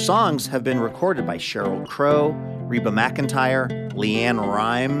 and her songs have been recorded by Sheryl Crow, Reba McEntire, Leanne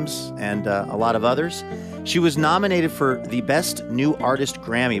Rimes, and a lot of others. She was nominated for the Best New Artist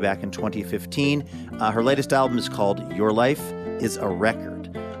Grammy back in 2015. Her latest album is called Your Life is a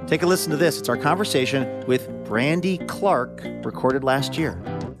Record. Take a listen to this. It's our conversation with Brandy Clark, recorded last year.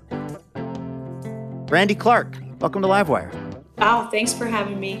 Brandy Clark, welcome to Livewire. Oh, thanks for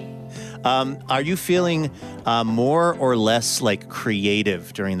having me. Are you feeling more or less like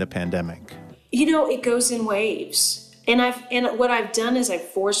creative during the pandemic? You know, it goes in waves. And what I've done is I've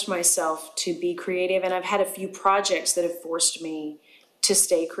forced myself to be creative, and I've had a few projects that have forced me to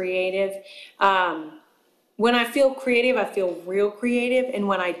stay creative. When I feel creative, I feel real creative, and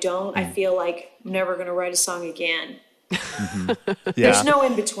when I don't, I feel like I'm never going to write a song again. Mm-hmm. Yeah. There's no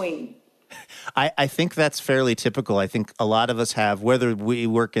in between. I think that's fairly typical. I think a lot of us have, whether we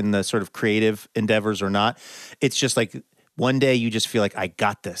work in the sort of creative endeavors or not, it's just like one day you just feel like, I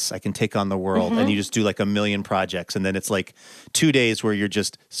got this. I can take on the world. And you just do like a million projects. And then it's like 2 days where you're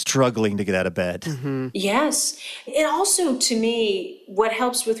just struggling to get out of bed. Mm-hmm. Yes. And also, to me, what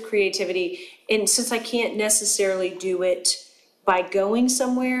helps with creativity, and since I can't necessarily do it by going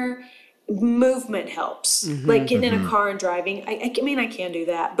somewhere, movement helps. Like getting in a car and driving. I mean, I can do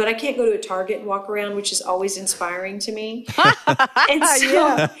that, but I can't go to a Target and walk around, which is always inspiring to me. And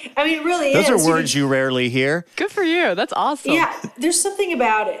so, I mean, it really Those is. are words you rarely hear. Good for you. That's awesome. Yeah, there's something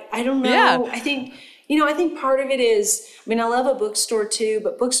about it. I don't know. Yeah. I think part of it is, I mean, I love a bookstore too,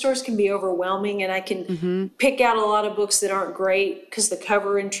 but bookstores can be overwhelming, and I can pick out a lot of books that aren't great because the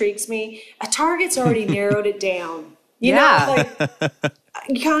cover intrigues me. A Target's already narrowed it down. You know, like,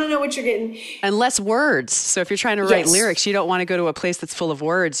 you kind of know what you're getting. And less words. So if you're trying to write lyrics, you don't want to go to a place that's full of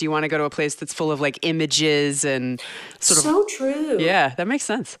words. You want to go to a place that's full of like images and sort of. So true. Yeah, that makes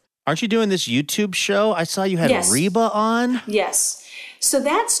sense. Aren't you doing this YouTube show? I saw you had Reba on. Yes. So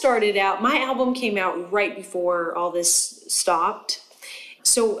that started out, my album came out right before all this stopped.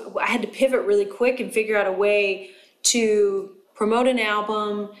 So I had to pivot really quick and figure out a way to promote an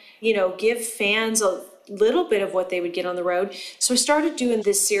album, you know, give fans little bit of what they would get on the road. So I started doing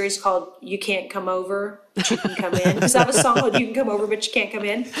this series called You Can't Come Over, But You Can Come In. Because I have a song called You Can Come Over, But You Can't Come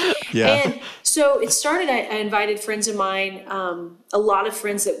In. Yeah. And so it started, I invited friends of mine, a lot of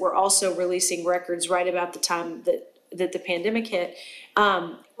friends that were also releasing records right about the time that the pandemic hit.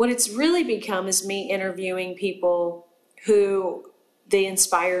 What it's really become is me interviewing people who they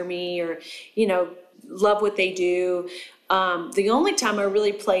inspire me or, love what they do. The only time I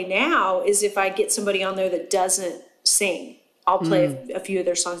really play now is if I get somebody on there that doesn't sing. I'll play a few of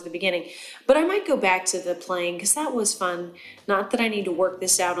their songs at the beginning. But I might go back to the playing because that was fun. Not that I need to work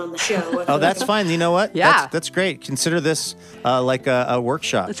this out on the show. Oh, that's fine. You know what? Yeah. That's great. Consider this like a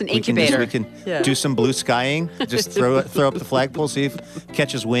workshop. It's an incubator. We can do some blue skying. Just throw up the flagpole, see if it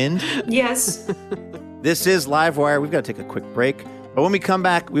catches wind. Yes. This is Livewire. We've got to take a quick break. But when we come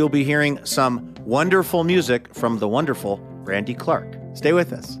back, we will be hearing some wonderful music from the wonderful Brandi Clark. Stay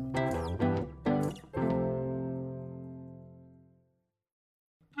with us.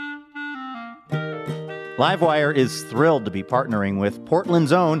 Livewire is thrilled to be partnering with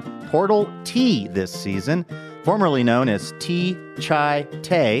Portland's own Portal Tea this season. Formerly known as Tea Chai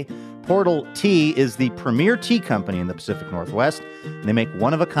Tay, Portal Tea is the premier tea company in the Pacific Northwest. And they make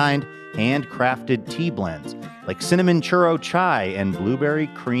one-of-a-kind handcrafted tea blends like cinnamon churro chai and blueberry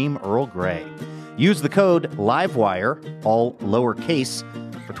cream Earl Grey. Use the code LIVEWIRE, all lowercase,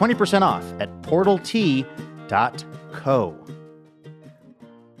 for 20% off at portaltea.co.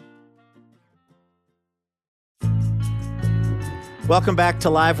 Welcome back to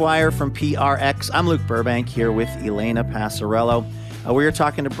Livewire from PRX. I'm Luke Burbank here with Elena Passarello. We are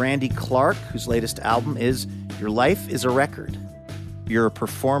talking to Brandi Clark, whose latest album is Your Life is a Record. You're a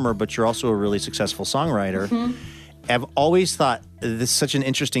performer, but you're also a really successful songwriter. Mm-hmm. I've always thought this is such an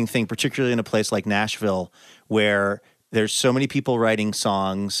interesting thing, particularly in a place like Nashville, where there's so many people writing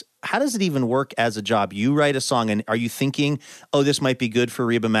songs. How does it even work as a job? You write a song, and are you thinking, oh, this might be good for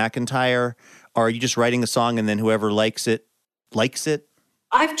Reba McEntire? Or are you just writing a song, and then whoever likes it?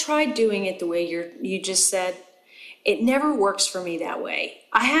 I've tried doing it the way you just said. It never works for me that way.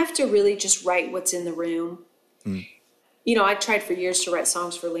 I have to really just write what's in the room. Mm. I tried for years to write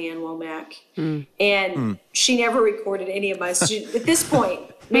songs for Leanne Womack, and she never recorded any of my. At this point,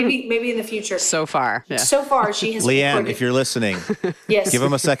 maybe in the future. So far, she has. Leanne, recorded. If you're listening, yes, give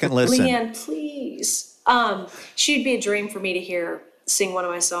him a second listen. Leanne, please. She'd be a dream for me to hear sing one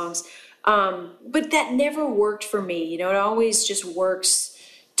of my songs, but that never worked for me. It always just works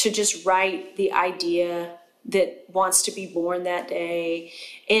to just write the idea that wants to be born that day,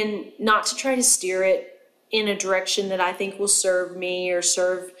 and not to try to steer it in a direction that I think will serve me or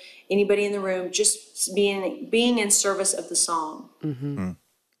serve anybody in the room, just being in service of the song. Mm-hmm.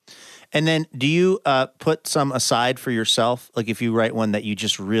 And then do you put some aside for yourself? Like if you write one that you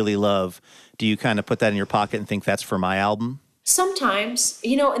just really love, do you kind of put that in your pocket and think that's for my album? Sometimes,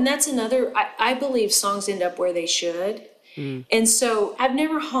 and that's another, I believe songs end up where they should. Mm. And so I've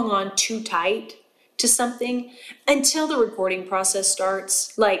never hung on too tight to something until the recording process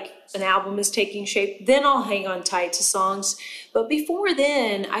starts, like an album is taking shape, then I'll hang on tight to songs. But before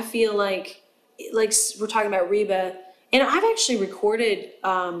then, I feel like we're talking about Reba, and I've actually recorded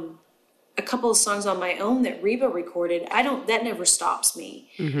a couple of songs on my own that Reba recorded. That never stops me.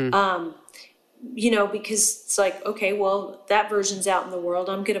 Mm-hmm. Because it's like, okay, well, that version's out in the world.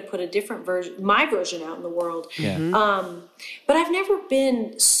 I'm going to put a different version, my version out in the world. Yeah. But I've never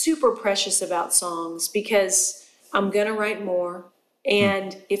been super precious about songs because I'm going to write more.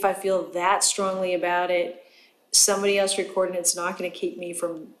 And if I feel that strongly about it, somebody else recording it's not going to keep me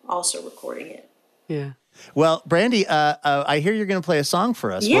from also recording it. Yeah. Well, Brandi, I hear you're going to play a song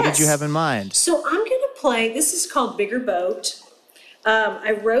for us. Yes. What did you have in mind? So I'm going to play, this is called Bigger Boat.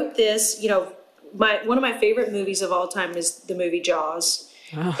 I wrote this, one of my favorite movies of all time is the movie Jaws.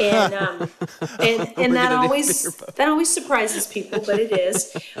 Oh. And that always surprises people, but it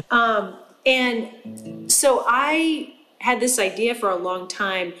is. And so I had this idea for a long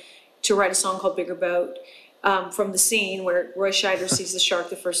time to write a song called Bigger Boat, from the scene where Roy Scheider sees the shark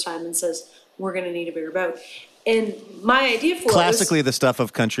the first time and says, we're going to need a bigger boat. And my idea for classically it was, the stuff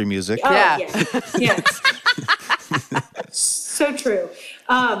of country music. Oh, yeah. So true.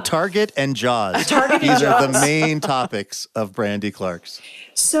 Target and Jaws. These are the main topics of Brandi Clark's.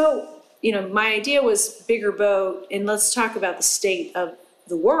 So, my idea was bigger boat, and let's talk about the state of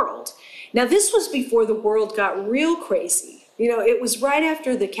the world. Now, this was before the world got real crazy. It was right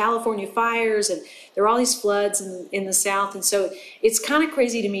after the California fires, and there were all these floods in the South. And so it's kind of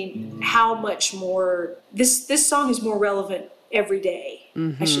crazy to me how much more this song is more relevant every day,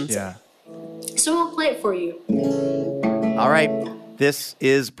 I should say. Yeah. So I'll play it for you. All right. This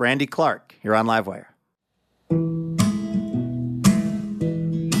is Brandi Clark. You're on Livewire.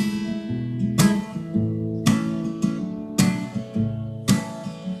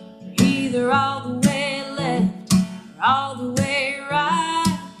 either all the way left or all the way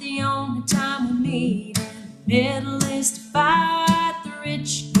right. The only time we meet in the middle is to fight. The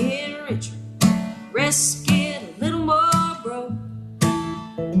rich get richer, rest get a little more broke.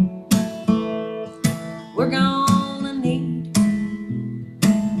 We're gonna need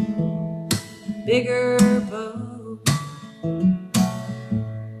a bigger boat.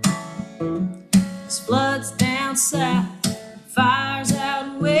 There's floods down south, fires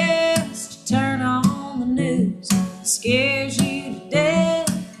out west. You turn on the news, it scares you to death.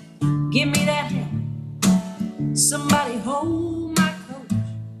 Give me that hammer, somebody hold my coat.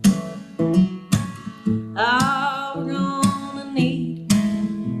 Oh, we're gonna need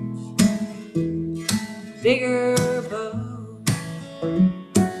a bigger boat.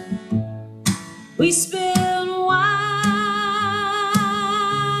 We spilled wine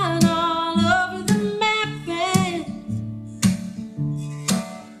all over the map and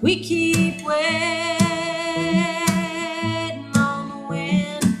we keep waiting on the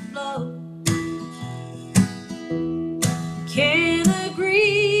wind to blow. Can't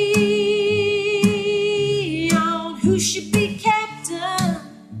agree on who should be captain,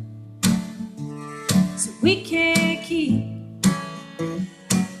 so we can't keep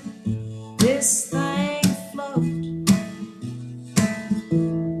this thing afloat.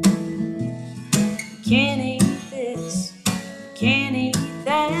 Can't eat this, can't eat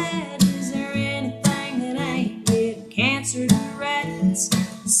that. Is there anything that ain't giving cancer to rats?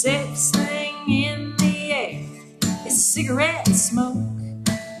 The safest thing in the air is cigarette smoke.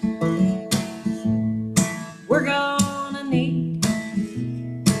 We're gonna need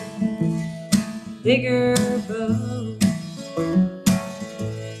bigger boat.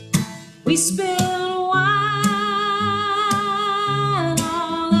 We spilled wine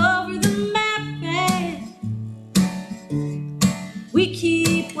all over the map and we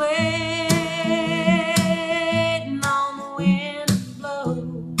keep waiting on the wind to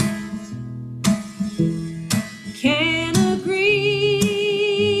blow. Can't agree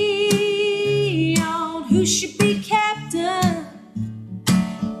on who should be captain,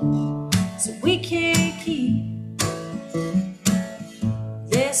 so we can't keep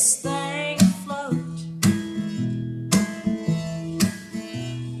this thing afloat.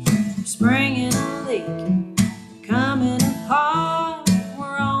 Springing a leak, coming apart.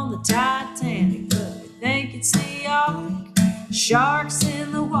 We're on the Titanic, but we think it's the Ark. Sharks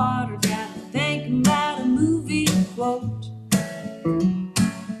in the water got me thinking about a movie quote.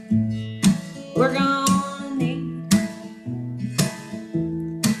 We're gonna need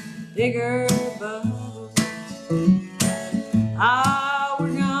bigger boat. Ah,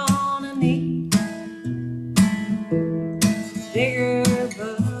 we're gonna need bigger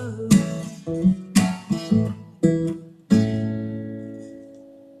boat.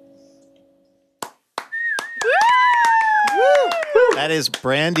 That is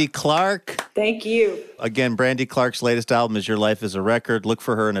Brandy Clark. Thank you. Again, Brandy Clark's latest album is Your Life is a Record. Look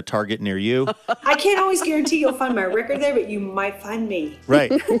for her in a Target near you. I can't always guarantee you'll find my record there, but you might find me.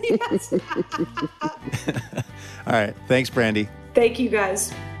 Right. Yes. All right. Thanks, Brandy. Thank you,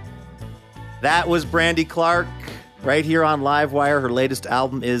 guys. That was Brandy Clark right here on Livewire. Her latest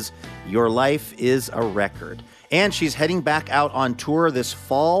album is Your Life is a Record. And she's heading back out on tour this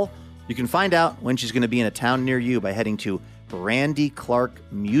fall. You can find out when she's going to be in a town near you by heading to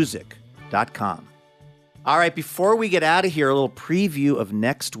brandyclarkmusic.com. All right, before we get out of here, a little preview of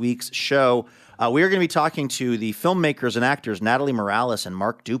next week's show. We are going to be talking to the filmmakers and actors Natalie Morales and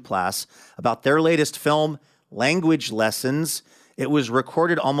Mark Duplass about their latest film, Language Lessons. It was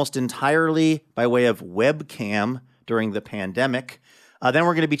recorded almost entirely by way of webcam during the pandemic. Then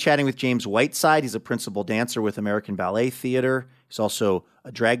we're going to be chatting with James Whiteside. He's a principal dancer with American Ballet Theater. He's also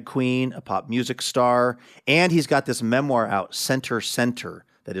a drag queen, a pop music star, and he's got this memoir out, Center Center,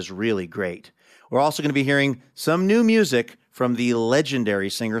 that is really great. We're also going to be hearing some new music from the legendary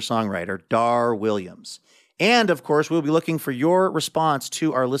singer-songwriter Dar Williams. And, of course, we'll be looking for your response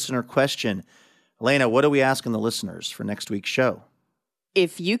to our listener question. Elena, what are we asking the listeners for next week's show?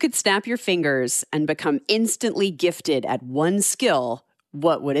 If you could snap your fingers and become instantly gifted at one skill,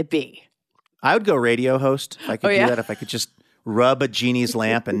 what would it be? I would go radio host. If I could do that, if I could just rub a genie's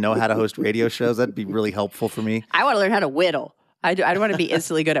lamp and know how to host radio shows, that'd be really helpful for me. I want to learn how to whittle. I want to be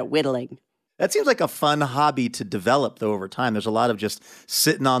instantly good at whittling. That seems like a fun hobby to develop, though, over time. There's a lot of just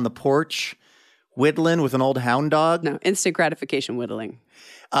sitting on the porch, whittling with an old hound dog. No, instant gratification whittling.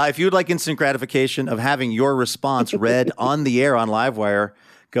 If you would like instant gratification of having your response read on the air on Livewire,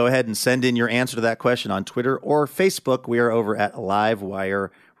 go ahead and send in your answer to that question on Twitter or Facebook. We are over at Livewire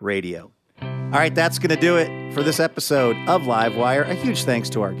Radio. All right, that's going to do it for this episode of Livewire. A huge thanks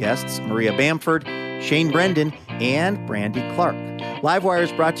to our guests, Maria Bamford, Shane Brendan, and Brandy Clark. Livewire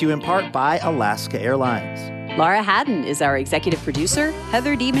is brought to you in part by Alaska Airlines. Laura Haddon is our executive producer.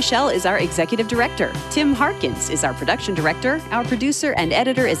 Heather D. Michelle is our executive director. Tim Harkins is our production director. Our producer and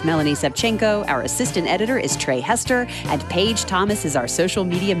editor is Melanie Sevchenko. Our assistant editor is Trey Hester. And Paige Thomas is our social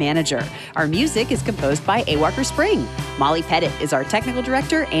media manager. Our music is composed by A. Walker Spring. Molly Pettit is our technical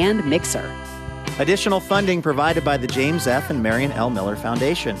director and mixer. Additional funding provided by the James F. and Marion L. Miller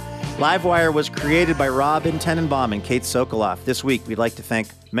Foundation. Livewire was created by Robin Tenenbaum and Kate Sokoloff. This week, we'd like to thank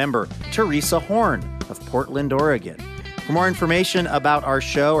member Teresa Horn of Portland, Oregon. For more information about our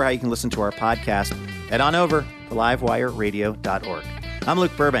show or how you can listen to our podcast, head on over to livewireradio.org. I'm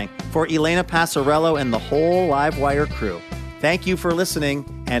Luke Burbank. For Elena Passarello and the whole Livewire crew, thank you for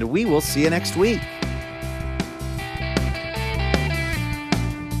listening, and we will see you next week.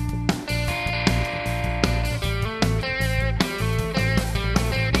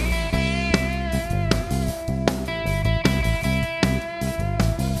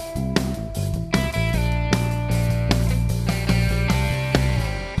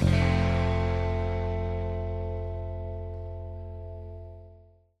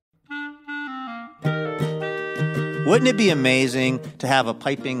 Wouldn't it be amazing to have a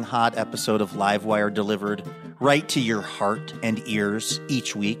piping hot episode of Livewire delivered right to your heart and ears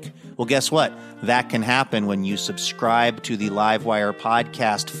each week? Well, guess what? That can happen when you subscribe to the Livewire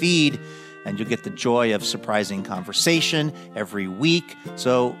podcast feed, and you'll get the joy of surprising conversation every week.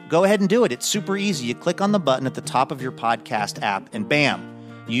 So go ahead and do it. It's super easy. You click on the button at the top of your podcast app, and bam,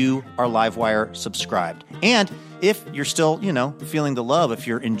 you are Livewire subscribed. And if you're still, feeling the love, if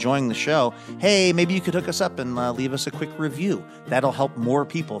you're enjoying the show, hey, maybe you could hook us up and leave us a quick review. That'll help more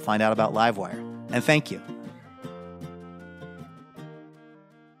people find out about Livewire. And thank you.